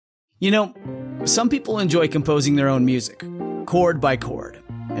You know, some people enjoy composing their own music, chord by chord,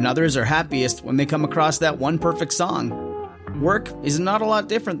 and others are happiest when they come across that one perfect song. Work is not a lot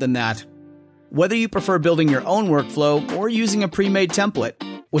different than that. Whether you prefer building your own workflow or using a pre-made template,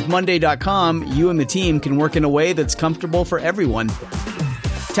 with Monday.com, you and the team can work in a way that's comfortable for everyone.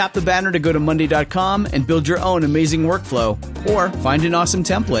 Tap the banner to go to Monday.com and build your own amazing workflow, or find an awesome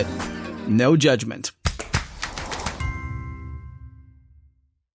template. No judgment.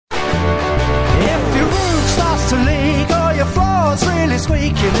 If your roof starts to leak or your floor's really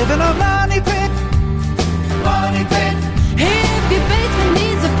squeaky, you live in a money pit. Money pit. If your basement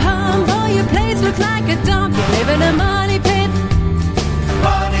needs a pump or your place looks like a dump, you live in a money pit.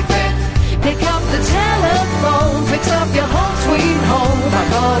 Money pit. Pick up the telephone, fix up your home sweet home by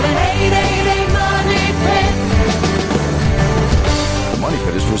calling 888-MONEY-PIT. The Money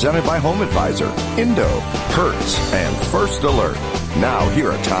Pit is presented by Home Advisor, Indo, Hertz, and First Alert. Now,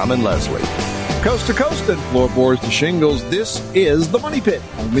 here are Tom and Leslie. Coast to coast and floorboards to shingles, this is the Money Pit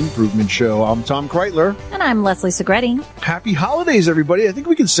Home Improvement Show. I'm Tom Kreitler. And I'm Leslie Segretti. Happy holidays, everybody. I think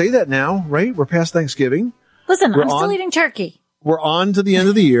we can say that now, right? We're past Thanksgiving. Listen, I'm still eating turkey. We're on to the end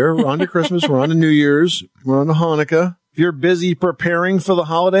of the year. We're on to Christmas. We're on to New Year's. We're on to Hanukkah. If you're busy preparing for the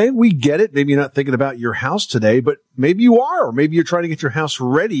holiday, we get it. Maybe you're not thinking about your house today, but maybe you are. Or maybe you're trying to get your house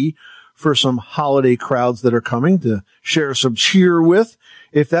ready for some holiday crowds that are coming to share some cheer with.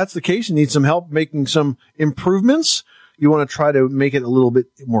 If that's the case, you need some help making some improvements. You want to try to make it a little bit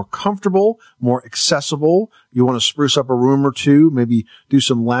more comfortable, more accessible. You want to spruce up a room or two, maybe do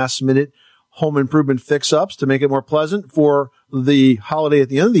some last minute home improvement fix-ups to make it more pleasant for the holiday at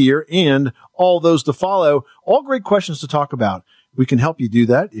the end of the year and all those to follow. All great questions to talk about. We can help you do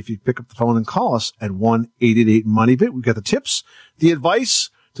that if you pick up the phone and call us at 1-888-MONEY-PIT. We've got the tips, the advice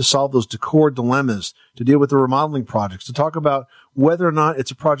to solve those decor dilemmas, to deal with the remodeling projects, to talk about whether or not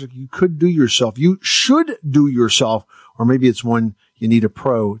it's a project you could do yourself, you should do yourself, or maybe it's one you need a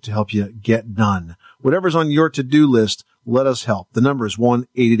pro to help you get done. Whatever's on your to-do list, let us help. The number is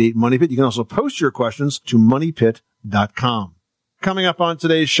 1-888-MONEY-PIT. You can also post your questions to moneypit.com. Coming up on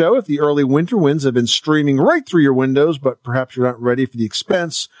today's show, if the early winter winds have been streaming right through your windows, but perhaps you're not ready for the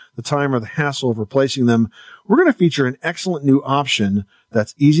expense, the time, or the hassle of replacing them, we're going to feature an excellent new option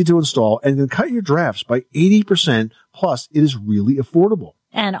that's easy to install and can cut your drafts by 80%. Plus, it is really affordable.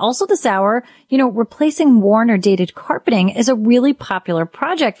 And also this hour, replacing worn or dated carpeting is a really popular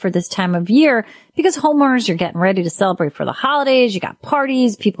project for this time of year because homeowners are getting ready to celebrate for the holidays. You got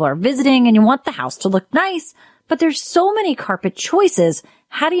parties, people are visiting, and you want the house to look nice. But there's so many carpet choices.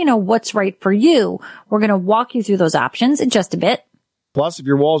 How do you know what's right for you? We're going to walk you through those options in just a bit. Plus, if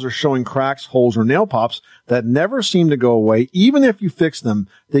your walls are showing cracks, holes, or nail pops that never seem to go away, even if you fix them,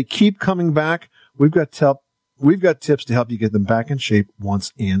 they keep coming back. We've got tips to help you get them back in shape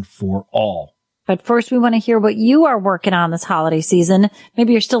once and for all. But first, we want to hear what you are working on this holiday season.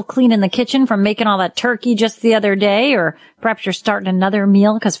 Maybe you're still cleaning the kitchen from making all that turkey just the other day, or perhaps you're starting another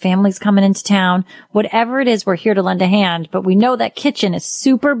meal because family's coming into town. Whatever it is, we're here to lend a hand, but we know that kitchen is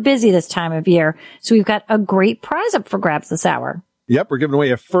super busy this time of year, so we've got a great prize up for grabs this hour. Yep, we're giving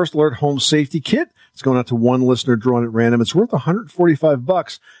away a First Alert home safety kit. It's going out to one listener drawn at random. It's worth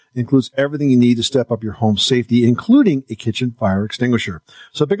 $145. It includes everything you need to step up your home safety, including a kitchen fire extinguisher.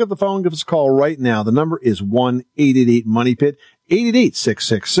 So pick up the phone, give us a call right now. The number is 1-888-MONEY-PIT,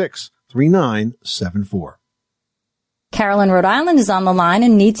 888-666-3974. Carol in Rhode Island is on the line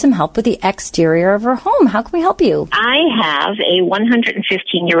and needs some help with the exterior of her home. How can we help you? I have a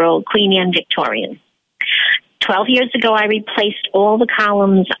 115-year-old Queen Anne Victorian. 12 years ago, I replaced all the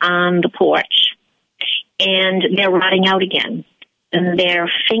columns on the porch, and they're rotting out again. And they're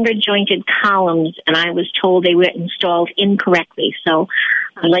finger-jointed columns, and I was told they were installed incorrectly. So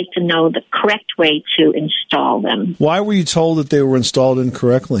I'd like to know the correct way to install them. Why were you told that they were installed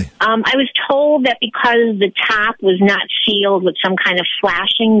incorrectly? I was told that because the top was not sealed with some kind of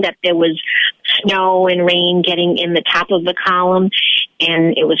flashing, that there was snow and rain getting in the top of the column,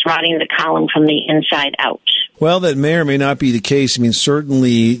 and it was rotting the column from the inside out. Well, that may or may not be the case. I mean,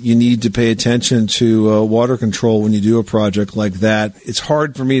 certainly you need to pay attention to water control when you do a project like that. It's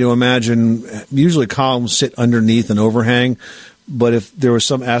hard for me to imagine. Usually columns sit underneath an overhang, but if there was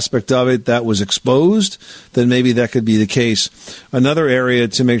some aspect of it that was exposed, then maybe that could be the case. Another area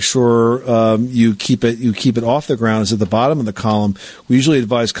to make sure you keep it off the ground is at the bottom of the column. We usually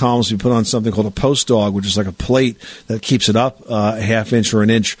advise columns to be put on something called a post dog, which is like a plate that keeps it up a half inch or an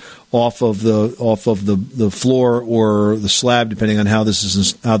inch off of the floor or the slab, depending on how this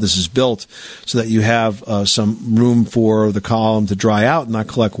is built, so that you have some room for the column to dry out and not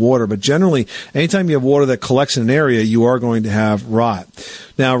collect water. But generally, anytime you have water that collects in an area, you are going to have of rot.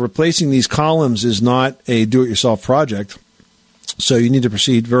 Now, replacing these columns is not a do-it-yourself project. So you need to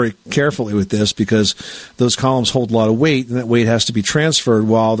proceed very carefully with this because those columns hold a lot of weight, and that weight has to be transferred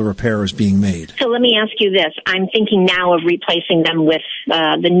while the repair is being made. So let me ask you this. I'm thinking now of replacing them with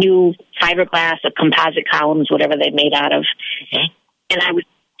the new fiberglass or composite columns, whatever they're made out of. Okay. And I was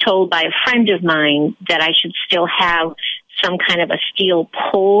told by a friend of mine that I should still have some kind of a steel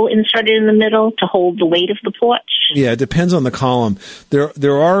pole inserted in the middle to hold the weight of the porch. Yeah, it depends on the column.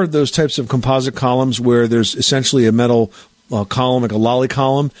 There are those types of composite columns where there's essentially a metal column, like a lolly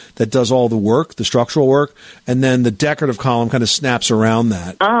column, that does all the work, the structural work, and then the decorative column kind of snaps around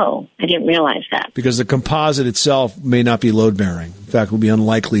that. Oh, I didn't realize that. Because the composite itself may not be load-bearing. In fact, it would be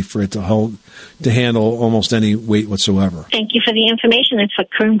unlikely for it to handle almost any weight whatsoever. Thank you for the information and for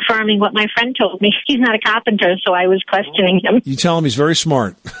confirming what my friend told me. He's not a carpenter, so I was questioning him. You tell him he's very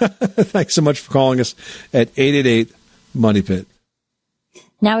smart. Thanks so much for calling us at 888-MONEY-PIT.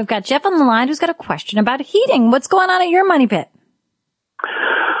 Now we've got Jeff on the line who's got a question about heating. What's going on at your money pit?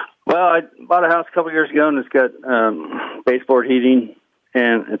 Well, I bought a house a couple years ago, and it's got baseboard heating,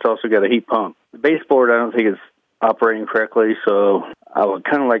 and it's also got a heat pump. The baseboard, I don't think is operating correctly, so I would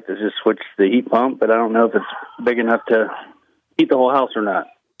kind of like to just switch to the heat pump, but I don't know if it's big enough to heat the whole house or not.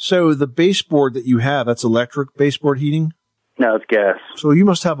 So the baseboard that you have, that's electric baseboard heating? No, it's gas. So you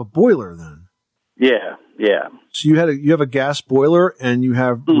must have a boiler then. Yeah. So you have a gas boiler and you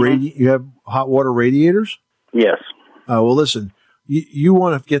have you have hot water radiators? Yes. Well, listen, you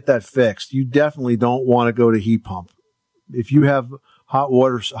want to get that fixed. You definitely don't want to go to heat pump. If you have hot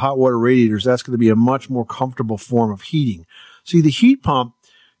water radiators, that's going to be a much more comfortable form of heating. See, the heat pump,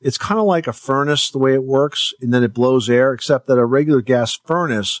 it's kind of like a furnace the way it works, and then it blows air, except that a regular gas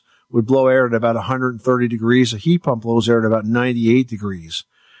furnace would blow air at about 130 degrees. A heat pump blows air at about 98 degrees.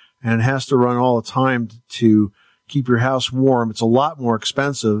 And it has to run all the time to keep your house warm. It's a lot more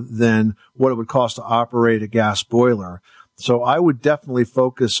expensive than what it would cost to operate a gas boiler. So I would definitely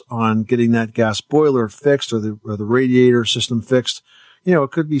focus on getting that gas boiler fixed or the radiator system fixed. You know, it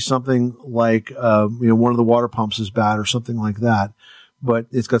could be something like, one of the water pumps is bad or something like that, but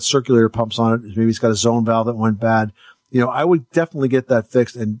it's got circulator pumps on it. Maybe it's got a zone valve that went bad. You know, I would definitely get that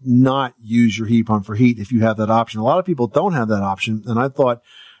fixed and not use your heat pump for heat if you have that option. A lot of people don't have that option, and I thought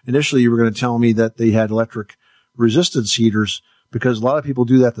initially you were going to tell me that they had electric resistance heaters because a lot of people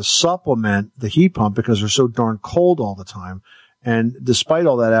do that to supplement the heat pump because they're so darn cold all the time. And despite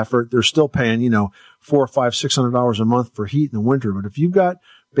all that effort, they're still paying, $400, $500, $600 a month for heat in the winter. But if you've got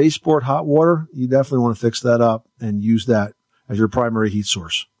baseboard hot water, you definitely want to fix that up and use that as your primary heat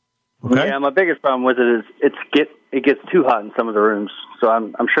source. Okay? Yeah, my biggest problem with it is it gets too hot in some of the rooms. So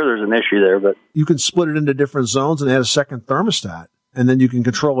I'm sure there's an issue there, but you can split it into different zones and add a second thermostat. And then you can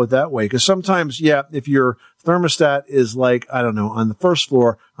control it that way. Because sometimes, if your thermostat is like, I don't know, on the first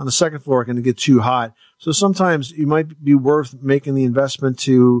floor, on the second floor, it can get too hot. So sometimes it might be worth making the investment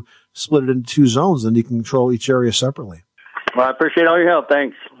to split it into two zones, and you can control each area separately. Well, I appreciate all your help.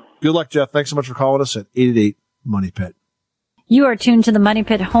 Thanks. Good luck, Jeff. Thanks so much for calling us at 888-MONEY-PIT. You are tuned to the Money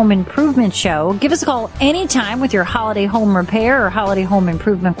Pit Home Improvement Show. Give us a call anytime with your holiday home repair or holiday home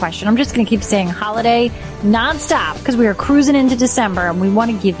improvement question. I'm just going to keep saying holiday nonstop because we are cruising into December and we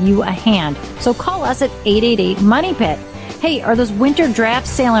want to give you a hand. So call us at 888-MONEY-PIT. Hey, are those winter drafts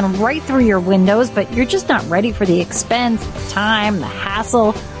sailing right through your windows, but you're just not ready for the expense, the time, the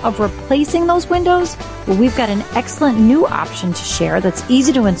hassle of replacing those windows? Well, we've got an excellent new option to share that's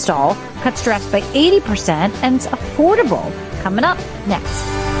easy to install, cuts drafts by 80%, and it's affordable. Coming up next.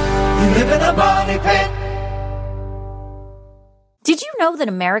 You live in a money pit. Did you know that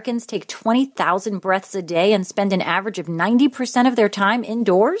Americans take 20,000 breaths a day and spend an average of 90% of their time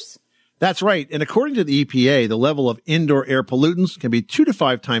indoors? That's right. And according to the EPA, the level of indoor air pollutants can be 2 to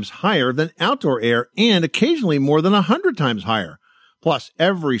 5 times higher than outdoor air and occasionally more than 100 times higher. Plus,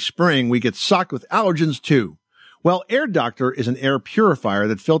 every spring we get socked with allergens too. Well, Air Doctor is an air purifier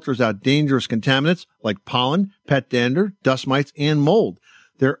that filters out dangerous contaminants like pollen, pet dander, dust mites, and mold.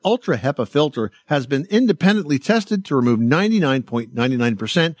 Their Ultra HEPA filter has been independently tested to remove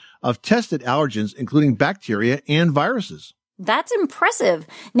 99.99% of tested allergens, including bacteria and viruses. That's impressive.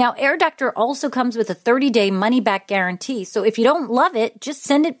 Now, Air Doctor also comes with a 30-day money-back guarantee, so if you don't love it, just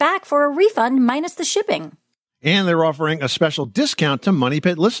send it back for a refund minus the shipping. And they're offering a special discount to Money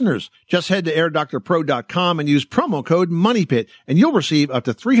Pit listeners. Just head to airdoctorpro.com and use promo code MONEYPIT, and you'll receive up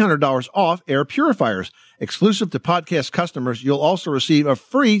to $300 off air purifiers. Exclusive to podcast customers, you'll also receive a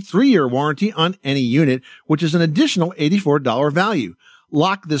free 3-year warranty on any unit, which is an additional $84 value.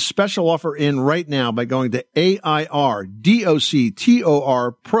 Lock this special offer in right now by going to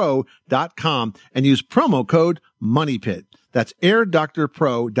airdoctorpro.com and use promo code MONEYPIT. That's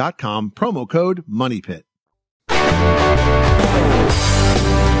airdoctorpro.com, promo code MONEYPIT.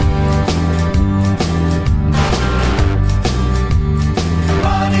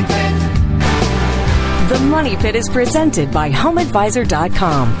 The Money Pit is presented by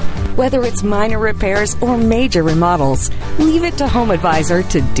HomeAdvisor.com. Whether it's minor repairs or major remodels, leave it to HomeAdvisor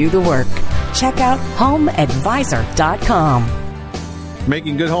to do the work. Check out HomeAdvisor.com.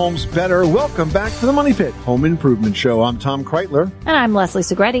 Making good homes better. Welcome back to the Money Pit Home Improvement Show. I'm Tom Kreitler. And I'm Leslie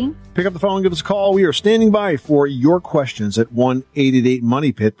Segretti. Pick up the phone and give us a call. We are standing by for your questions at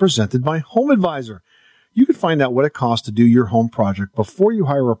 1-888-MONEY-PIT, presented by Home Advisor. You can find out what it costs to do your home project before you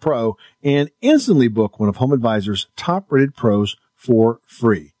hire a pro and instantly book one of Home Advisor's top-rated pros for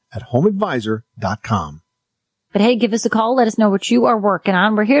free at HomeAdvisor.com. But hey, give us a call. Let us know what you are working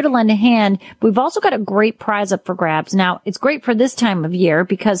on. We're here to lend a hand. But we've also got a great prize up for grabs. Now, it's great for this time of year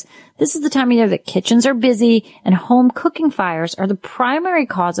because this is the time of year that kitchens are busy and home cooking fires are the primary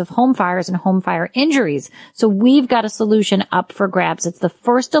cause of home fires and home fire injuries. So we've got a solution up for grabs. It's the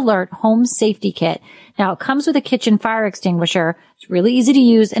First Alert Home Safety Kit. Now, it comes with a kitchen fire extinguisher. It's really easy to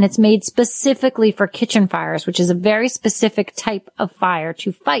use, and it's made specifically for kitchen fires, which is a very specific type of fire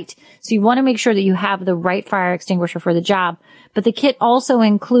to fight. So you want to make sure that you have the right fire extinguisher for the job. But the kit also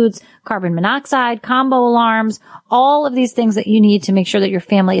includes carbon monoxide, combo alarms, all of these things that you need to make sure that your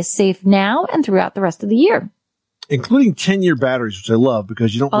family is safe now and throughout the rest of the year. Including 10-year batteries, which I love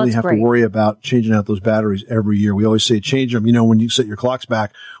because you don't really have to worry about changing out those batteries every year. We always say change them, when you set your clocks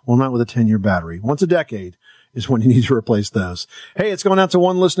back. Well, not with a 10-year battery. Once a decade is when you need to replace those. Hey, it's going out to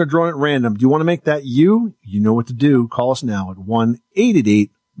one listener drawn at random. Do you want to make that you? You know what to do. Call us now at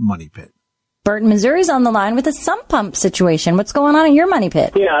 1-888-MONEY-PIT. Bert in Missouri's on the line with a sump pump situation. What's going on in your money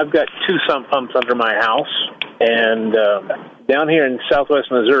pit? Yeah, I've got 2 sump pumps under my house. And down here in southwest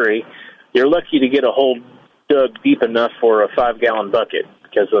Missouri, you're lucky to get a hole dug deep enough for a 5-gallon bucket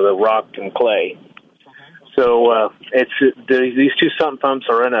because of the rock and clay. So these 2 sump pumps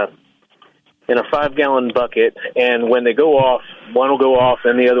are in a 5-gallon bucket, and when they go off, one will go off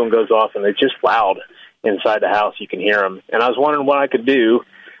and the other one goes off, and they're just loud inside the house. You can hear them. And I was wondering what I could do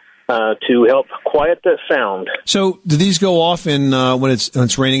to help quiet that sound. So do these go off in when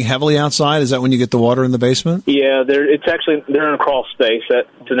it's raining heavily outside? Is that when you get the water in the basement? Yeah, they're in a crawl space. That's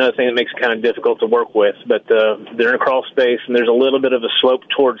another thing that makes it kind of difficult to work with. But they're in a crawl space, and there's a little bit of a slope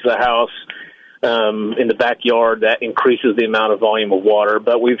towards the house in the backyard that increases the amount of volume of water.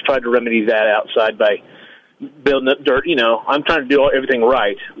 But we've tried to remedy that outside by building up dirt. I'm trying to do everything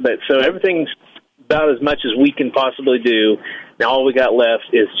right. But so everything's about as much as we can possibly do. Now all we got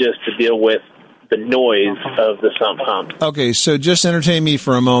left is just to deal with the noise of the sump pump. Okay, so just entertain me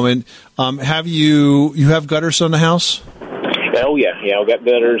for a moment. Have you have gutters on the house? Oh, yeah, we got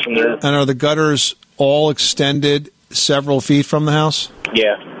gutters from there. And are the gutters all extended several feet from the house?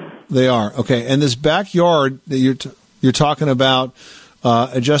 Yeah. They are. Okay, and this backyard that you're talking about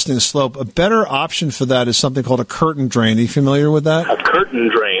adjusting the slope, a better option for that is something called a curtain drain. Are you familiar with that? A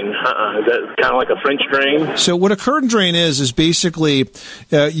curtain drain? Is that kind of like a French drain? So what a curtain drain is basically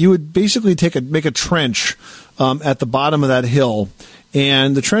you would basically make a trench at the bottom of that hill,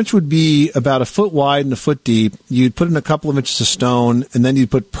 and the trench would be about 1 foot wide and 1 foot deep. You'd put in a couple of inches of stone, and then you'd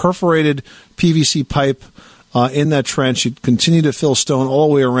put perforated PVC pipe in that trench. You'd continue to fill stone all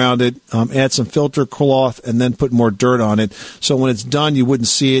the way around it, add some filter cloth, and then put more dirt on it. So when it's done, you wouldn't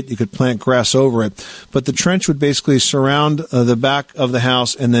see it. You could plant grass over it. But the trench would basically surround the back of the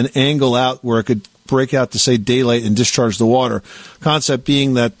house and then angle out where it could break out to, say, daylight and discharge the water. Concept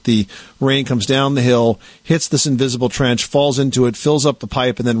being that the rain comes down the hill, hits this invisible trench, falls into it, fills up the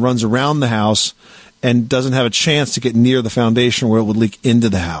pipe, and then runs around the house and doesn't have a chance to get near the foundation where it would leak into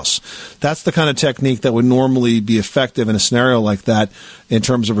the house. That's the kind of technique that would normally be effective in a scenario like that in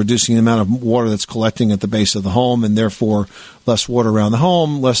terms of reducing the amount of water that's collecting at the base of the home, and therefore less water around the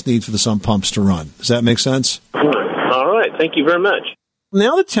home, less need for the sump pumps to run. Does that make sense? All right. Thank you very much.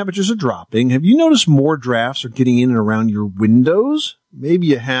 Now that temperatures are dropping, have you noticed more drafts are getting in and around your windows? Maybe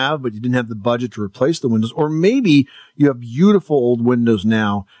you have, but you didn't have the budget to replace the windows. Or maybe you have beautiful old windows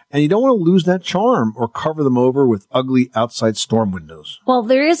now, and you don't want to lose that charm or cover them over with ugly outside storm windows. Well,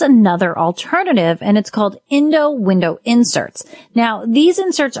 there is another alternative, and it's called Indo Window Inserts. Now, these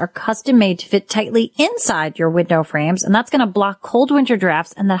inserts are custom made to fit tightly inside your window frames, and that's going to block cold winter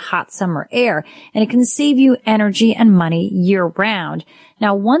drafts and the hot summer air, and it can save you energy and money year round.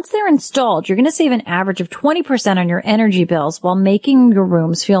 Now, once they're installed, you're going to save an average of 20% on your energy bills while making your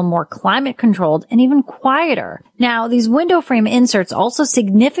rooms feel more climate controlled and even quieter. Now, these window frame inserts also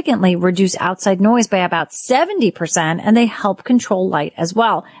significantly reduce outside noise by about 70%, and they help control light as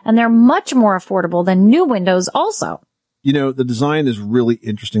well. And they're much more affordable than new windows also. You know, the design is really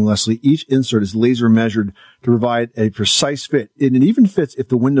interesting, Leslie. Each insert is laser measured to provide a precise fit. And it even fits if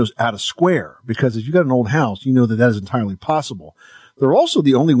the window's out of square, because if you've got an old house, you know that is entirely possible. They're also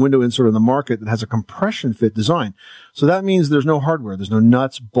the only window insert in the market that has a compression fit design. So that means there's no hardware. There's no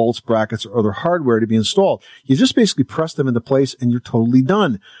nuts, bolts, brackets, or other hardware to be installed. You just basically press them into place and you're totally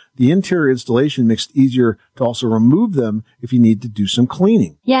done. The interior installation makes it easier to also remove them if you need to do some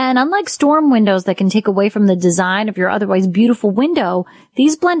cleaning. Yeah, and unlike storm windows that can take away from the design of your otherwise beautiful window,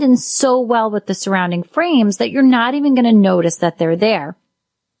 these blend in so well with the surrounding frames that you're not even going to notice that they're there.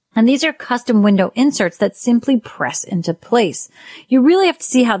 And these are custom window inserts that simply press into place. You really have to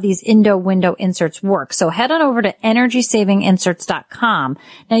see how these Indo window inserts work. So head on over to EnergySavingInserts.com.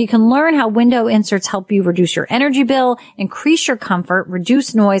 Now you can learn how window inserts help you reduce your energy bill, increase your comfort,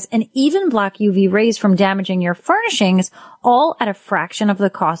 reduce noise, and even block UV rays from damaging your furnishings, all at a fraction of the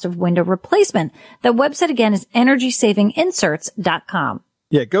cost of window replacement. The website again is EnergySavingInserts.com.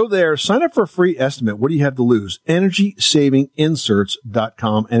 Yeah, go there, sign up for a free estimate. What do you have to lose?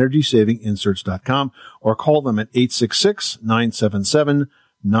 EnergySavingInserts.com, EnergySavingInserts.com, or call them at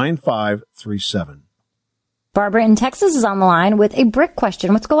 866-977-9537. Barbara in Texas is on the line with a brick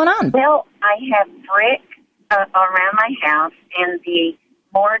question. What's going on? Well, I have brick around my house, and the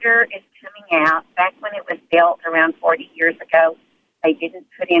mortar is coming out. Back when it was built around 40 years ago, they didn't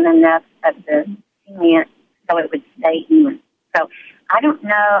put in enough of the cement so it would stay in. So I don't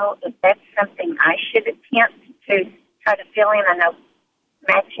know if that's something I should attempt to try to fill in. I know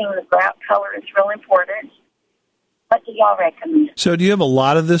matching the grout color is real important. What do y'all recommend? So do you have a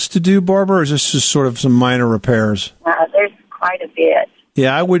lot of this to do, Barbara, or is this just sort of some minor repairs? There's quite a bit.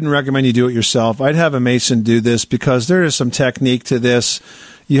 Yeah, I wouldn't recommend you do it yourself. I'd have a mason do this because there is some technique to this.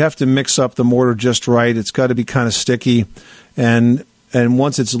 You have to mix up the mortar just right. It's got to be kind of sticky. And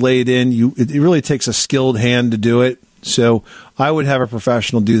once it's laid in, it really takes a skilled hand to do it. So I would have a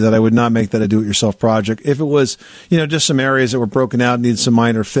professional do that. I would not make that a do-it-yourself project. If it was, just some areas that were broken out and needed some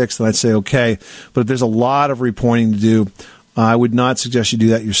minor fix, then I'd say okay. But if there's a lot of repointing to do, I would not suggest you do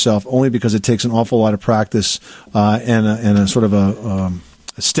that yourself, only because it takes an awful lot of practice and a sort of a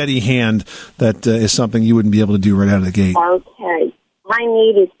steady hand that is something you wouldn't be able to do right out of the gate. Okay. My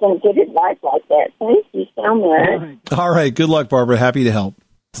need is some good advice like that. Thank you so much. All right. Good luck, Barbara. Happy to help.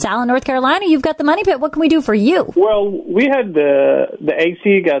 Sal in North Carolina, you've got the money pit. What can we do for you? Well, we had the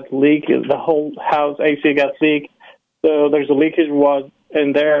AC got leaked. The whole house AC got leaked. So there's a leakage was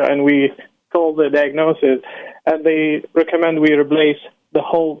in there, and we called the diagnosis, and they recommend we replace the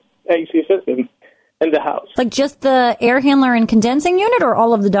whole AC system in the house. Like just the air handler and condensing unit, or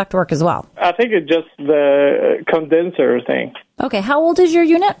all of the ductwork as well? I think it's just the condenser thing. Okay, how old is your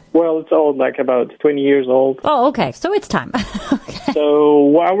unit? Well, it's old, like about 20 years old. Oh, okay, so it's time. Okay.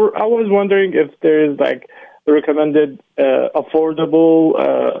 So I was wondering if there is like recommended affordable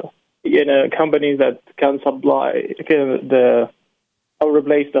companies that can supply or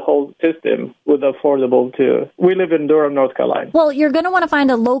replace the whole system with affordable too. We live in Durham, North Carolina. Well, you're going to want to find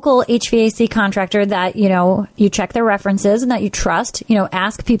a local HVAC contractor that, you check their references and that you trust.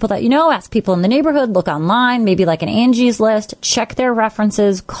 Ask people that ask people in the neighborhood, look online, maybe like an Angie's List, check their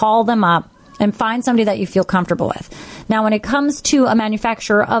references, call them up, and find somebody that you feel comfortable with. Now, when it comes to a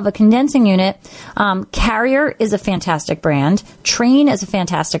manufacturer of a condensing unit, Carrier is a fantastic brand. Trane is a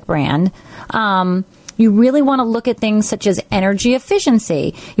fantastic brand. You really want to look at things such as energy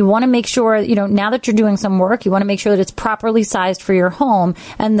efficiency. You want to make sure, now that you're doing some work, you want to make sure that it's properly sized for your home,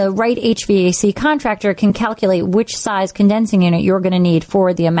 and the right HVAC contractor can calculate which size condensing unit you're going to need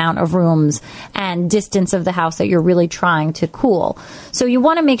for the amount of rooms and distance of the house that you're really trying to cool. So you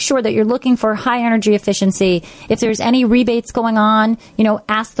want to make sure that you're looking for high energy efficiency. If there's any rebates going on,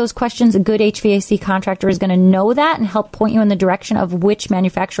 ask those questions. A good HVAC contractor is going to know that and help point you in the direction of which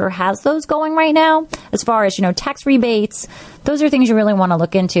manufacturer has those going right now. As far as, tax rebates, those are things you really want to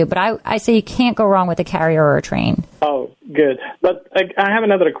look into. But I say you can't go wrong with a Carrier or a Trane. Oh, good. But I have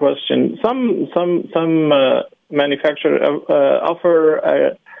another question. Some manufacturers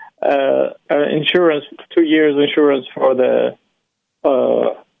offer insurance, 2 years insurance for the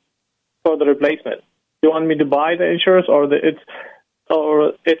replacement. Do you want me to buy the insurance, or it's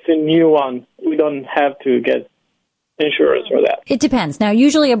a new one? We don't have to get insurance for that. It depends. Now,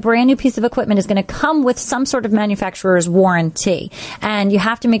 usually a brand new piece of equipment is going to come with some sort of manufacturer's warranty, and you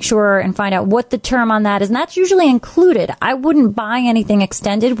have to make sure and find out what the term on that is, and that's usually included. I wouldn't buy anything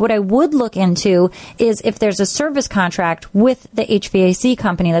extended. What I would look into is if there's a service contract with the HVAC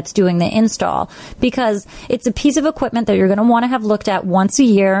company that's doing the install, because it's a piece of equipment that you're going to want to have looked at once a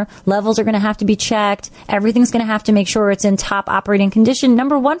year. Levels are going to have to be checked. Everything's going to have to make sure it's in top operating condition,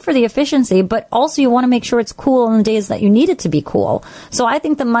 number one, for the efficiency, but also you want to make sure it's cool on the days that you need it to be cool. So I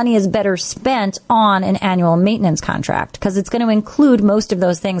think the money is better spent on an annual maintenance contract because it's going to include most of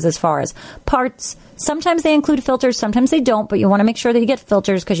those things as far as parts. Sometimes they include filters, sometimes they don't, but you want to make sure that you get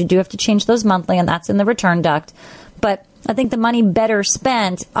filters because you do have to change those monthly, and that's in the return duct. But I think the money better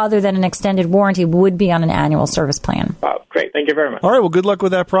spent, other than an extended warranty, would be on an annual service plan. Wow, great. Thank you very much. All right, well, good luck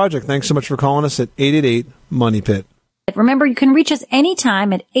with that project. Thanks so much for calling us at 888-MONEY-PIT. Remember, you can reach us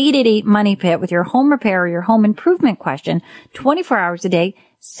anytime at 888-MONEY-PIT with your home repair or your home improvement question, 24 hours a day,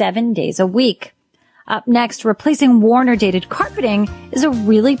 7 days a week. Up next, replacing worn or dated carpeting is a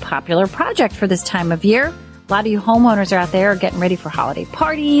really popular project for this time of year. A lot of you homeowners are out there getting ready for holiday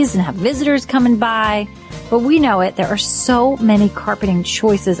parties and have visitors coming by. But we know it, there are so many carpeting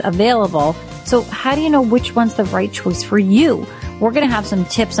choices available. So how do you know which one's the right choice for you? We're going to have some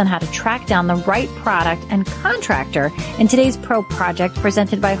tips on how to track down the right product and contractor in today's Pro Project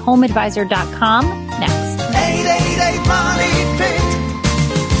presented by HomeAdvisor.com next. 888-MONEY-PIT.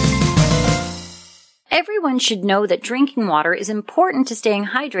 Everyone should know that drinking water is important to staying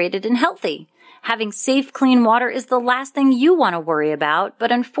hydrated and healthy. Having safe, clean water is the last thing you want to worry about,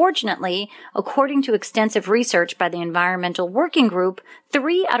 but unfortunately, according to extensive research by the Environmental Working Group,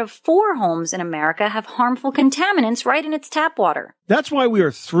 3 out of 4 homes in America have harmful contaminants right in its tap water. That's why we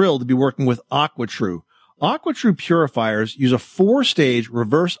are thrilled to be working with AquaTrue. AquaTrue purifiers use a 4-stage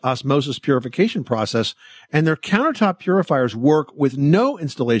reverse osmosis purification process, and their countertop purifiers work with no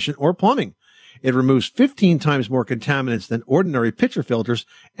installation or plumbing. It removes 15 times more contaminants than ordinary pitcher filters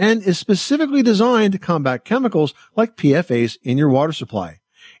and is specifically designed to combat chemicals like PFAS in your water supply.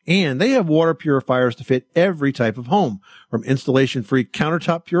 And they have water purifiers to fit every type of home, from installation-free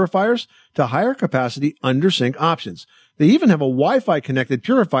countertop purifiers to higher capacity under-sink options. They even have a Wi-Fi connected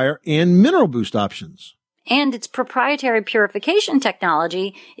purifier and mineral boost options. And its proprietary purification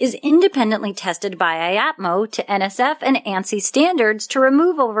technology is independently tested by IAPMO to NSF and ANSI standards to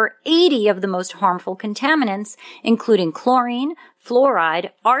remove over 80 of the most harmful contaminants, including chlorine,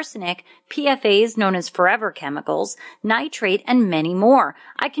 fluoride, arsenic, PFAS known as forever chemicals, nitrate, and many more.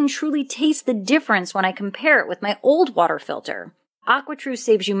 I can truly taste the difference when I compare it with my old water filter. AquaTrue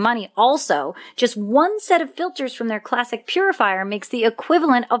saves you money also. Just one set of filters from their classic purifier makes the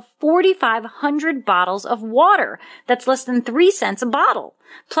equivalent of 4,500 bottles of water. That's less than 3 cents a bottle.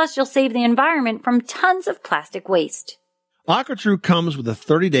 Plus, you'll save the environment from tons of plastic waste. AquaTrue comes with a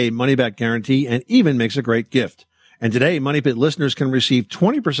 30-day money-back guarantee and even makes a great gift. And today, Money Pit listeners can receive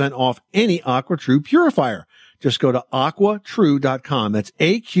 20% off any AquaTrue purifier. Just go to AquaTrue.com. That's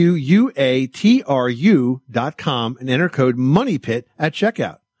AQUATRU.com and enter code MONEYPIT at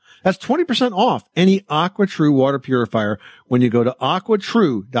checkout. That's 20% off any AquaTrue water purifier when you go to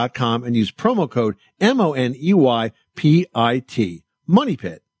AquaTrue.com and use promo code MONEYPIT. Money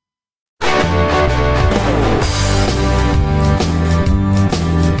Pit.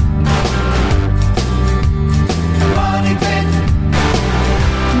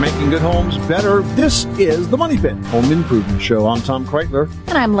 Making good homes better. This is the Money Pit Home Improvement Show. I'm Tom Kreitler.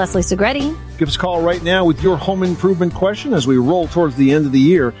 And I'm Leslie Segretti. Give us a call right now with your home improvement question as we roll towards the end of the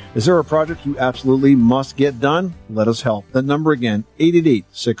year. Is there a project you absolutely must get done? Let us help. That number again,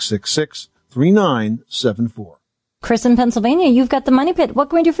 888-666-3974. Chris in Pennsylvania, you've got the Money Pit. What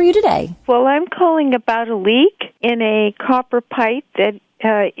can we do for you today? Well, I'm calling about a leak in a copper pipe that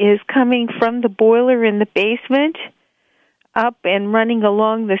is coming from the boiler in the basement up and running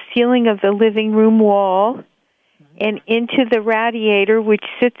along the ceiling of the living room wall and into the radiator, which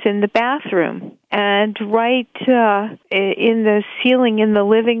sits in the bathroom. And right in the ceiling in the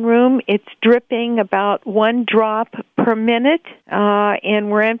living room, it's dripping about 1 drop per minute, and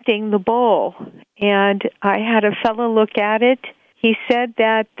we're emptying the bowl. And I had a fellow look at it. He said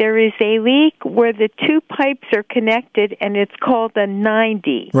that there is a leak where the 2 pipes are connected, and it's called a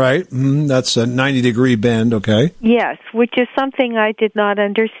 90. Right. That's a 90-degree bend, okay. Yes, which is something I did not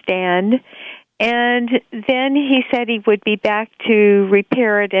understand. And then he said he would be back to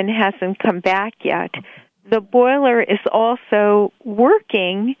repair it and hasn't come back yet. The boiler is also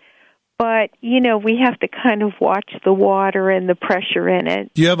working, but, we have to kind of watch the water and the pressure in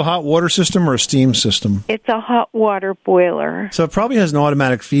it. Do you have a hot water system or a steam system? It's a hot water boiler. So it probably has an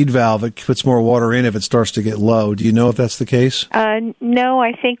automatic feed valve that puts more water in if it starts to get low. Do you know if that's the case? No,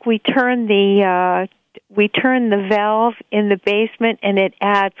 I think we turn the valve in the basement and it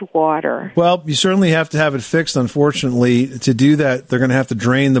adds water. Well, you certainly have to have it fixed, unfortunately. To do that, they're going to have to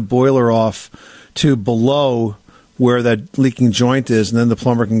drain the boiler off to below where that leaking joint is, and then the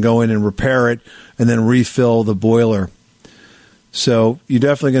plumber can go in and repair it and then refill the boiler. So you're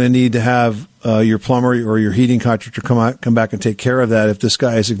definitely going to need to have your plumber or your heating contractor come back and take care of that. If this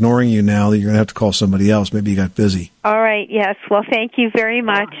guy is ignoring you now, that you're going to have to call somebody else. Maybe you got busy. All right. Yes. Well, thank you very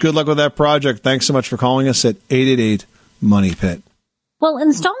much. Good luck with that project. Thanks so much for calling us at 888-MONEY-PIT. Well,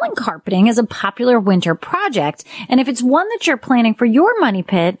 installing carpeting is a popular winter project, and if it's one that you're planning for your money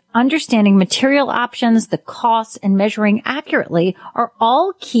pit, understanding material options, the costs, and measuring accurately are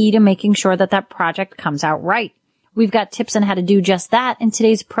all key to making sure that that project comes out right. We've got tips on how to do just that in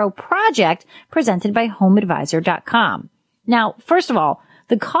today's Pro Project presented by HomeAdvisor.com. Now, first of all,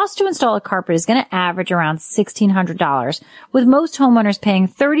 the cost to install a carpet is going to average around $1,600, with most homeowners paying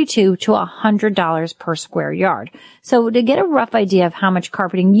 $32 to $100 per square yard. So to get a rough idea of how much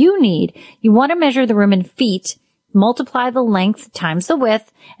carpeting you need, you want to measure the room in feet, multiply the length times the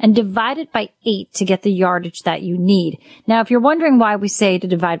width, and divide it by 8 to get the yardage that you need. Now, if you're wondering why we say to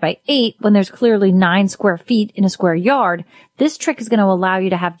divide by 8 when there's clearly 9 square feet in a square yard, this trick is going to allow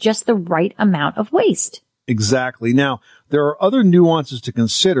you to have just the right amount of waste. Exactly. Now, there are other nuances to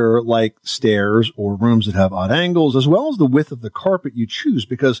consider, like stairs or rooms that have odd angles, as well as the width of the carpet you choose,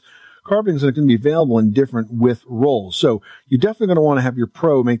 because carpeting is going to be available in different width rolls. So you're definitely going to want to have your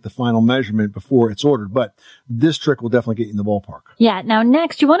pro make the final measurement before it's ordered, but this trick will definitely get you in the ballpark. Yeah. Now,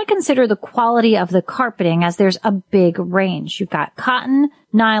 next, you want to consider the quality of the carpeting, as there's a big range. You've got cotton,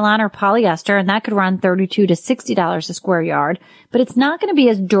 nylon, or polyester, and that could run $32 to $60 a square yard, but it's not going to be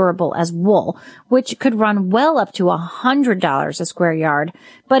as durable as wool, which could run well up to $100 a square yard.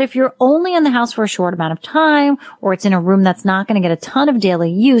 But if you're only in the house for a short amount of time, or it's in a room that's not going to get a ton of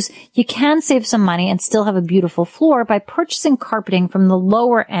daily use, you can save some money and still have a beautiful floor by purchasing carpeting from the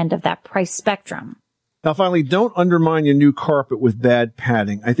lower end of that price spectrum. Now, finally, don't undermine your new carpet with bad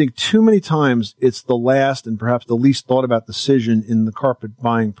padding. I think too many times it's the last and perhaps the least thought about decision in the carpet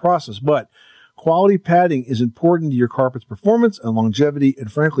buying process. But quality padding is important to your carpet's performance and longevity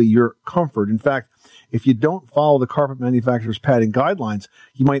and, frankly, your comfort. In fact, if you don't follow the carpet manufacturer's padding guidelines,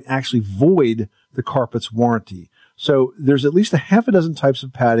 you might actually void the carpet's warranty. So there's at least a half a dozen types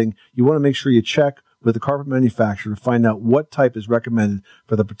of padding. You want to make sure you check with the carpet manufacturer to find out what type is recommended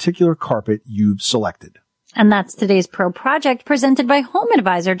for the particular carpet you've selected. And that's today's Pro Project presented by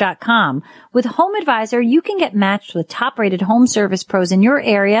HomeAdvisor.com. With HomeAdvisor, you can get matched with top-rated home service pros in your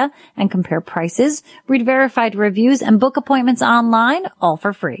area and compare prices, read verified reviews, and book appointments online, all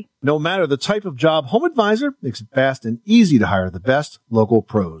for free. No matter the type of job, HomeAdvisor makes it fast and easy to hire the best local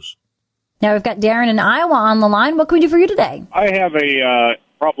pros. Now we've got Darren in Iowa on the line. What can we do for you today? I have a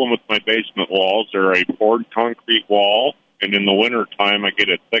problem with my basement walls. They're a poured concrete wall, and in the wintertime I get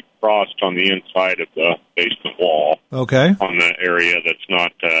a thick frost on the inside of the basement wall. Okay. On the area that's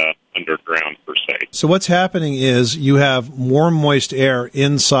not underground per se. So what's happening is you have warm, moist air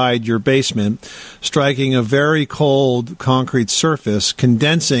inside your basement, striking a very cold concrete surface,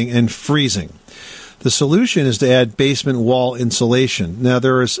 condensing and freezing. The solution is to add basement wall insulation. Now,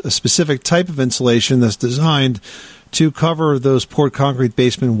 there is a specific type of insulation that's designed to cover those poured concrete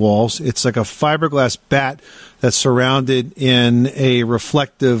basement walls. It's like a fiberglass bat that's surrounded in a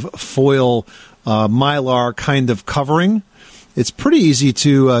reflective foil mylar kind of covering. It's pretty easy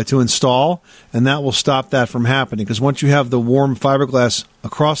to install, and that will stop that from happening, because once you have the warm fiberglass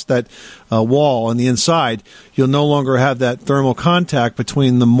across that wall on the inside, you'll no longer have that thermal contact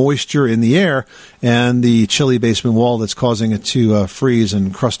between the moisture in the air and the chilly basement wall that's causing it to freeze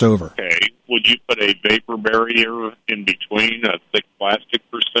and crust over. Okay. Would you put a vapor barrier in between, a thick plastic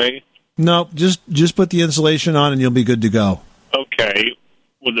per se? No, just put the insulation on and you'll be good to go. Okay.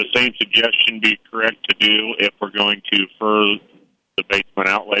 Would the same suggestion be correct to do if we're going to fur the basement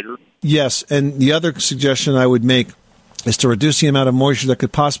out later? Yes, and the other suggestion I would make is to reduce the amount of moisture that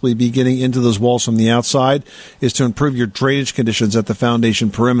could possibly be getting into those walls from the outside, is to improve your drainage conditions at the foundation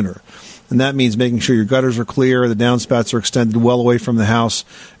perimeter. And that means making sure your gutters are clear, the downspouts are extended well away from the house,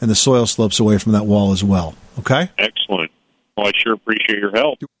 and the soil slopes away from that wall as well. Okay? Excellent. Well, I sure appreciate your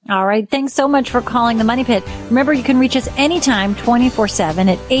help. All right. Thanks so much for calling the Money Pit. Remember, you can reach us anytime, 24/7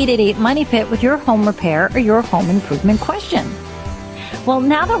 at 888-MONEY-PIT with your home repair or your home improvement question. Well,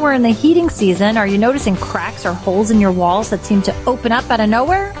 now that we're in the heating season, are you noticing cracks or holes in your walls that seem to open up out of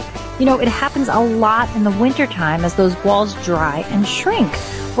nowhere? You know, it happens a lot in the wintertime as those walls dry and shrink.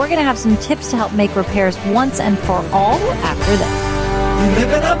 We're going to have some tips to help make repairs once and for all after this. We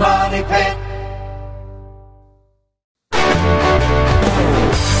live in a money pit.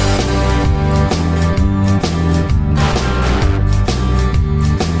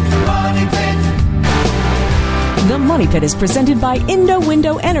 The Money Pit is presented by Indo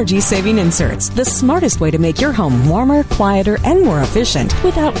Window Energy Saving Inserts, the smartest way to make your home warmer, quieter, and more efficient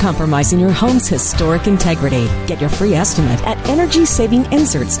without compromising your home's historic integrity. Get your free estimate at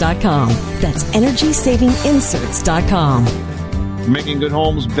EnergySavingInserts.com. That's EnergySavingInserts.com. Making good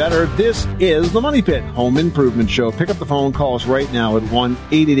homes better. This is the Money Pit Home Improvement Show. Pick up the phone, call us right now at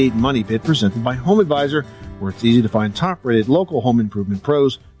 1-888-MONEY-PIT, presented by Home Advisor, where it's easy to find top-rated local home improvement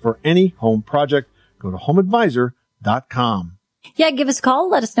pros for any home project. Go to HomeAdvisor.com. Yeah, give us a call.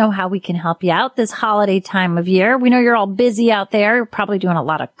 Let us know how we can help you out this holiday time of year. We know you're all busy out there. You're probably doing a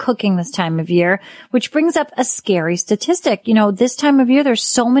lot of cooking this time of year, which brings up a scary statistic. You know, this time of year, there's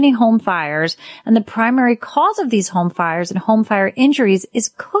so many home fires, and the primary cause of these home fires and home fire injuries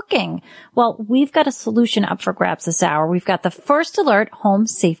is cooking. Well, we've got a solution up for grabs this hour. We've got the First Alert Home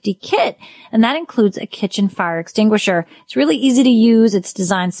Safety Kit, and that includes a kitchen fire extinguisher. It's really easy to use. It's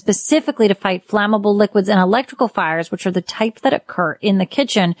designed specifically to fight flammable liquids and electrical fires, which are the type that occur in the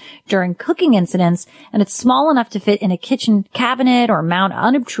kitchen during cooking incidents, and it's small enough to fit in a kitchen cabinet or mount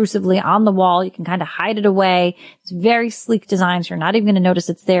unobtrusively on the wall. You can kind of hide it away. It's very sleek design, so you're not even going to notice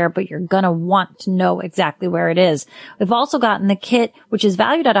it's there, but you're going to want to know exactly where it is. We've also gotten the kit, which is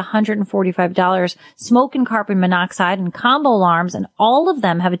valued at $145, smoke and carbon monoxide and combo alarms, and all of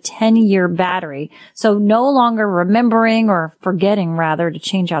them have a 10-year battery. So no longer remembering or forgetting, rather, to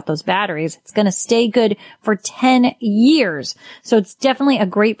change out those batteries. It's going to stay good for 10 years. So it's definitely a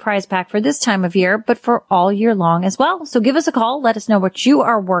great prize pack for this time of year, but for all year long as well. So give us a call. Let us know what you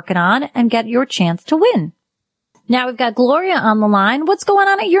are working on and get your chance to win. Now we've got Gloria on the line. What's going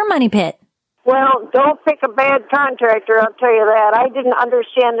on at your Money Pit? Well, don't pick a bad contractor, I'll tell you that. I didn't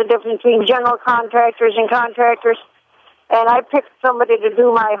understand the difference between general contractors and contractors, and I picked somebody to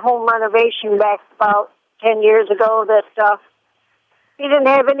do my home renovation back about 10 years ago that he didn't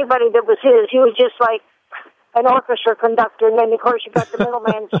have anybody that was his. He was just like an orchestra conductor, and then, of course, you got the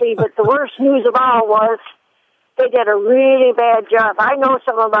middleman fee. But the worst news of all was they did a really bad job. I know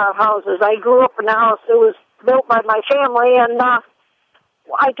something about houses. I grew up in a house that was built by my family, and I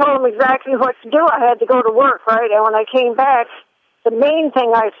told them exactly what to do. I had to go to work, right? And when I came back, the main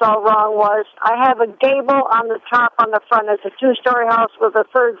thing I saw wrong was I have a gable on the top on the front. It's a two-story house with a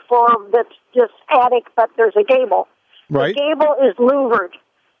third floor that's just attic, but there's a gable. Right. The gable is louvered.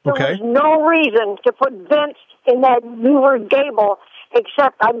 There was no reason to put vents in that louvered gable,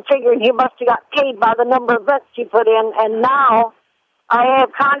 except I'm figuring he must have got paid by the number of vents he put in, and now I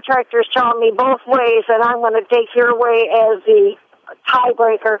have contractors telling me both ways, and I'm going to take your way as the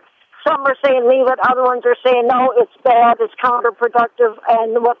tiebreaker. Some are saying leave it, other ones are saying no, it's bad, it's counterproductive,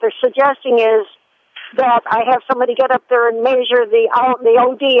 and what they're suggesting is that I have somebody get up there and measure the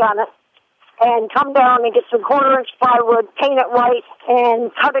OD on it, and come down and get some quarter-inch plywood, paint it white, and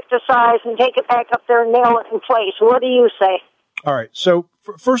cut it to size, and take it back up there and nail it in place. What do you say? All right. So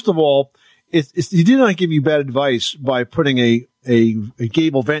first of all, he did not give you bad advice by putting a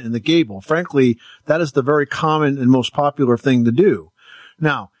gable vent in the gable. Frankly, that is the very common and most popular thing to do.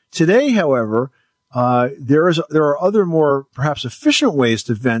 Now, today, however, there are other more perhaps efficient ways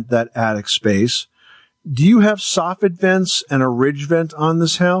to vent that attic space. Do you have soffit vents and a ridge vent on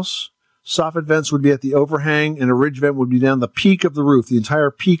this house? Soffit vents would be at the overhang, and a ridge vent would be down the peak of the roof. The entire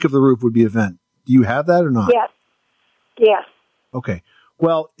peak of the roof would be a vent. Do you have that or not? Yes. Yes. Okay.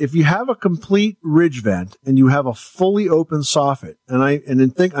 Well, if you have a complete ridge vent and you have a fully open soffit, I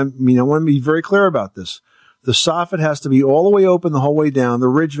want to be very clear about this. The soffit has to be all the way open the whole way down. The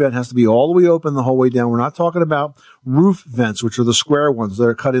ridge vent has to be all the way open the whole way down. We're not talking about roof vents, which are the square ones that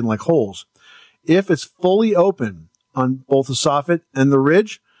are cut in like holes. If it's fully open on both the soffit and the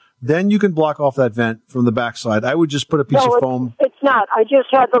ridge, then you can block off that vent from the backside. I would just put a piece of foam. It's not. I just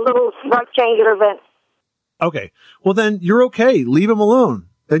had the little rectangular vent. Okay. Well, then you're okay. Leave them alone.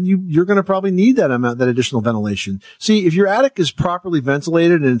 Then you're going to probably need that additional ventilation. See, if your attic is properly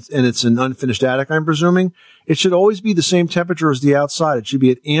ventilated and it's an unfinished attic, I'm presuming, it should always be the same temperature as the outside. It should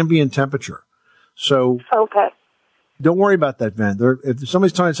be at ambient temperature. So. Okay. Don't worry about that vent. If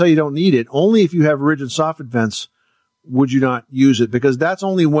somebody's trying to tell you don't need it, only if you have ridge and soffit vents would you not use it, because that's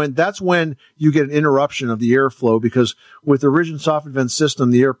when you get an interruption of the airflow, because with the ridge and soffit vent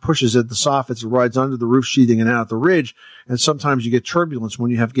system, the air pushes at the soffits, it rides under the roof sheathing and out the ridge, and sometimes you get turbulence when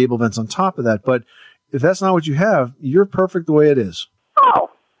you have gable vents on top of that. But if that's not what you have, you're perfect the way it is.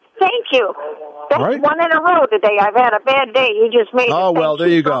 Oh, thank you. That's right. One in a row today. I've had a bad day. You just made it. Oh, well, there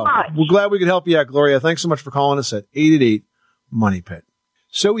you go. Much. We're glad we could help you out, Gloria. Thanks so much for calling us at 888-MONEY-PIT.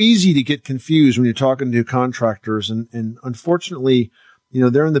 So easy to get confused when you're talking to contractors, and unfortunately,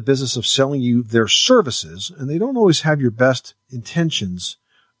 they're in the business of selling you their services, and they don't always have your best intentions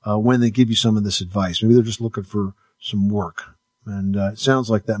when they give you some of this advice. Maybe they're just looking for some work. And it sounds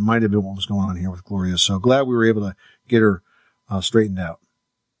like that might have been what was going on here with Gloria. So glad we were able to get her straightened out.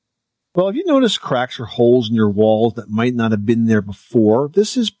 Well, if you notice cracks or holes in your walls that might not have been there before,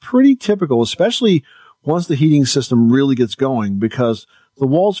 this is pretty typical, especially once the heating system really gets going, because the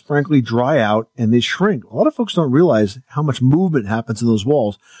walls frankly dry out and they shrink. A lot of folks don't realize how much movement happens in those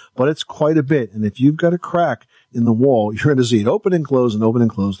walls, but it's quite a bit. And if you've got a crack in the wall, you're going to see it open and close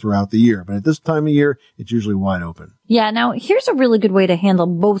throughout the year. But at this time of year, it's usually wide open. Yeah, now here's a really good way to handle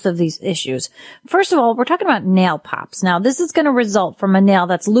both of these issues. First of all, we're talking about nail pops. Now, this is going to result from a nail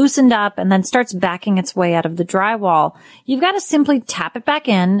that's loosened up and then starts backing its way out of the drywall. You've got to simply tap it back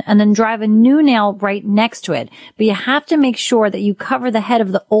in and then drive a new nail right next to it. But you have to make sure that you cover the head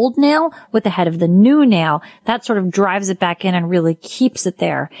of the old nail with the head of the new nail. That sort of drives it back in and really keeps it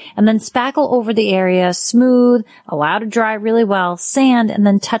there. And then spackle over the area, smooth, allow to dry really well, sand, and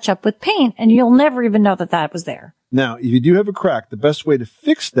then touch up with paint, and you'll never even know that that was there. Now, if you do have a crack, the best way to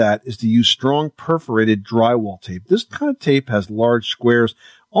fix that is to use strong perforated drywall tape. This kind of tape has large squares,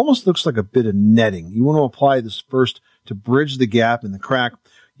 almost looks like a bit of netting. You want to apply this first to bridge the gap in the crack.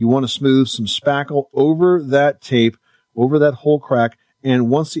 You want to smooth some spackle over that tape, over that whole crack, and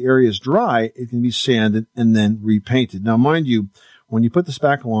once the area is dry, it can be sanded and then repainted. Now, mind you, when you put the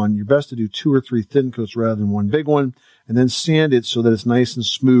spackle on, you're best to do 2 or 3 thin coats rather than one big one, and then sand it so that it's nice and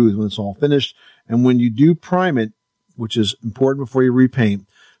smooth when it's all finished. And when you do prime it, which is important before you repaint,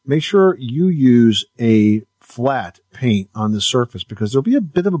 make sure you use a flat paint on the surface because there'll be a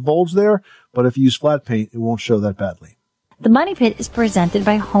bit of a bulge there, but if you use flat paint, it won't show that badly. The Money Pit is presented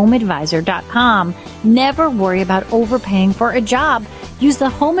by HomeAdvisor.com. Never worry about overpaying for a job. Use the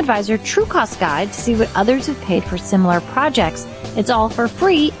Home Advisor True Cost Guide to see what others have paid for similar projects. It's all for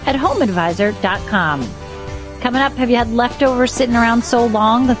free at HomeAdvisor.com. Coming up, have you had leftovers sitting around so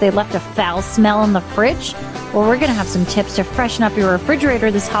long that they left a foul smell in the fridge? Well, we're going to have some tips to freshen up your refrigerator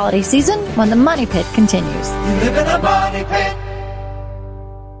this holiday season when the Money Pit continues. You live in a money pit.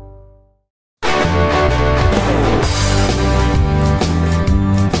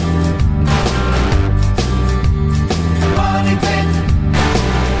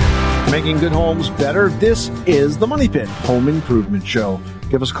 Making good homes better. This is the Money Pit Home Improvement Show.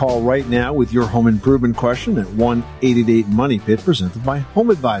 Give us a call right now with your home improvement question at 1-888-MONEY-PIT, presented by Home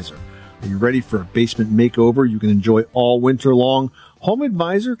Advisor. Are you ready for a basement makeover you can enjoy all winter long? Home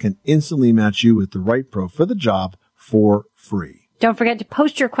Advisor can instantly match you with the right pro for the job for free. Don't forget to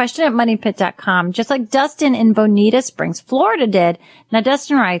post your question at moneypit.com, just like Dustin in Bonita Springs, Florida did. Now,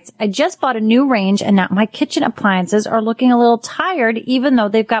 Dustin writes, I just bought a new range and now my kitchen appliances are looking a little tired even though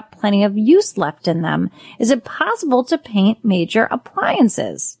they've got plenty of use left in them. Is it possible to paint major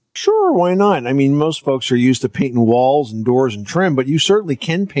appliances? Sure, why not? I mean, most folks are used to painting walls and doors and trim, but you certainly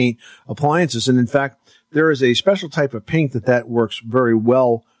can paint appliances. And in fact, there is a special type of paint that works very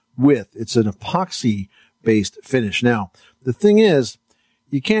well with. It's an epoxy-based finish. Now, the thing is,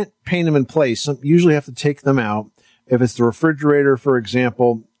 you can't paint them in place. You usually have to take them out. If it's the refrigerator, for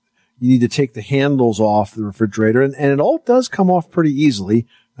example, you need to take the handles off the refrigerator, and it all does come off pretty easily.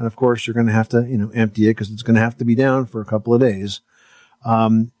 And of course, you're going to have to, empty it because it's going to have to be down for a couple of days.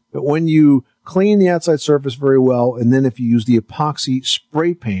 But when you clean the outside surface very well, and then if you use the epoxy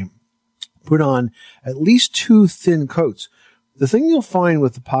spray paint, put on at least 2 thin coats. The thing you'll find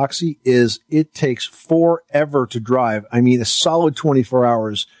with epoxy is it takes forever to dry. I mean, a solid 24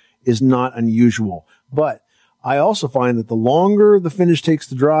 hours is not unusual. But I also find that the longer the finish takes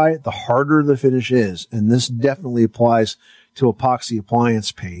to dry, the harder the finish is. And this definitely applies to epoxy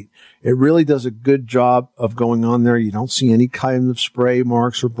appliance paint. It really does a good job of going on there. You don't see any kind of spray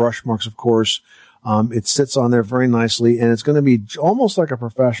marks or brush marks, of course. It sits on there very nicely, and it's going to be almost like a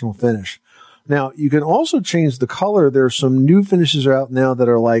professional finish. Now, you can also change the color. There's some new finishes out now that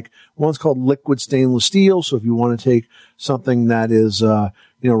are like, one's called liquid stainless steel. So if you want to take something that is,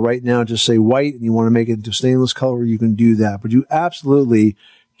 right now just say white and you want to make it into stainless color, you can do that. But you absolutely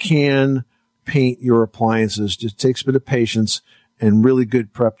can paint your appliances. Just takes a bit of patience and really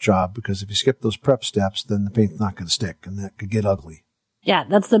good prep job, because if you skip those prep steps, then the paint's not going to stick and that could get ugly. Yeah,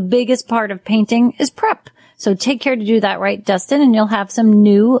 that's the biggest part of painting is prep. So take care to do that right, Dustin, and you'll have some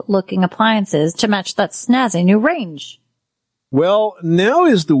new looking appliances to match that snazzy new range. Well, now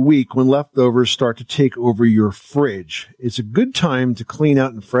is the week when leftovers start to take over your fridge. It's a good time to clean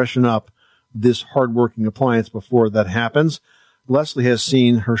out and freshen up this hardworking appliance before that happens. Leslie has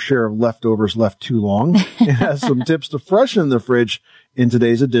seen her share of leftovers left too long and has some tips to freshen the fridge in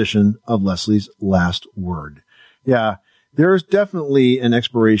today's edition of Leslie's Last Word. Yeah, there is definitely an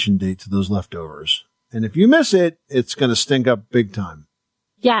expiration date to those leftovers. And if you miss it, it's going to stink up big time.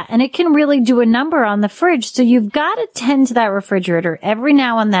 Yeah, and it can really do a number on the fridge. So you've got to tend to that refrigerator every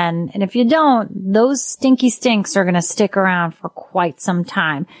now and then. And if you don't, those stinky stinks are going to stick around for quite some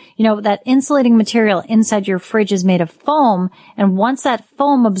time. You know, that insulating material inside your fridge is made of foam. And once that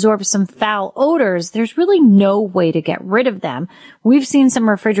foam absorbs some foul odors, there's really no way to get rid of them. We've seen some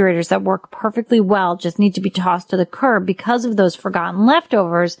refrigerators that work perfectly well, just need to be tossed to the curb because of those forgotten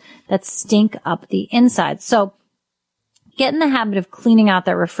leftovers that stink up the inside. So get in the habit of cleaning out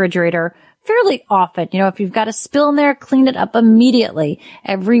that refrigerator fairly often. You know, if you've got a spill in there, clean it up immediately.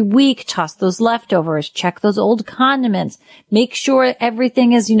 Every week, toss those leftovers, check those old condiments, make sure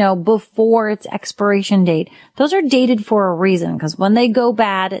everything is, you know, before its expiration date. Those are dated for a reason, because when they go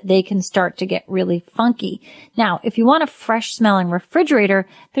bad, they can start to get really funky. Now, if you want a fresh smelling refrigerator,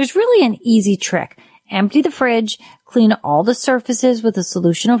 there's really an easy trick. Empty the fridge, clean all the surfaces with a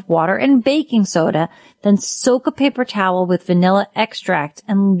solution of water and baking soda, then soak a paper towel with vanilla extract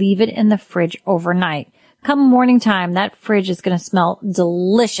and leave it in the fridge overnight. Come morning time, that fridge is going to smell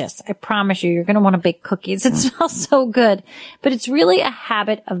delicious. I promise you, you're going to want to bake cookies. It smells so good. But it's really a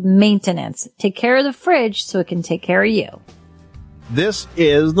habit of maintenance. Take care of the fridge so it can take care of you. This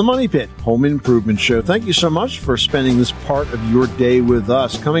is the Money Pit Home Improvement Show. Thank you so much for spending this part of your day with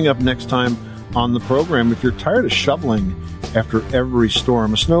us. Coming up next time on the program, if you're tired of shoveling after every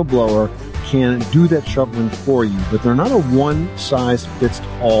storm, a snowblower can do that shoveling for you, but they're not a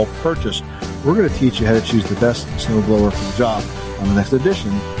one-size-fits-all purchase. We're going to teach you how to choose the best snowblower for the job on the next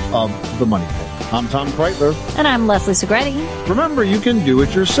edition of The Money Pit. I'm Tom Kreitler. And I'm Leslie Segretti. Remember, you can do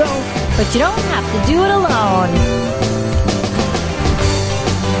it yourself, but you don't have to do it alone.